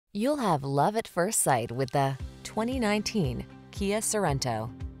You'll have love at first sight with the 2019 Kia Sorento.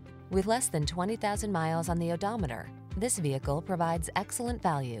 With less than 20,000 miles on the odometer, this vehicle provides excellent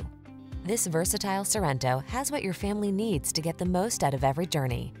value. This versatile Sorento has what your family needs to get the most out of every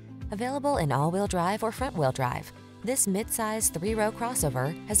journey. Available in all-wheel drive or front-wheel drive, this mid-size 3-row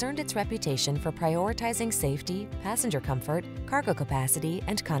crossover has earned its reputation for prioritizing safety, passenger comfort, cargo capacity,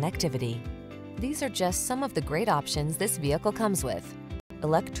 and connectivity. These are just some of the great options this vehicle comes with: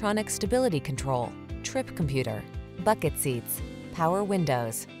 electronic stability control, trip computer, bucket seats, power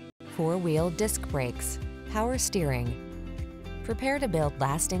windows, 4-wheel disc brakes, power steering. Prepare to build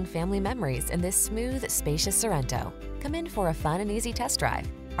lasting family memories in this smooth, spacious Sorento. Come in for a fun and easy test drive.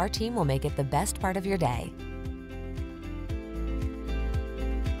 Our team will make it the best part of your day.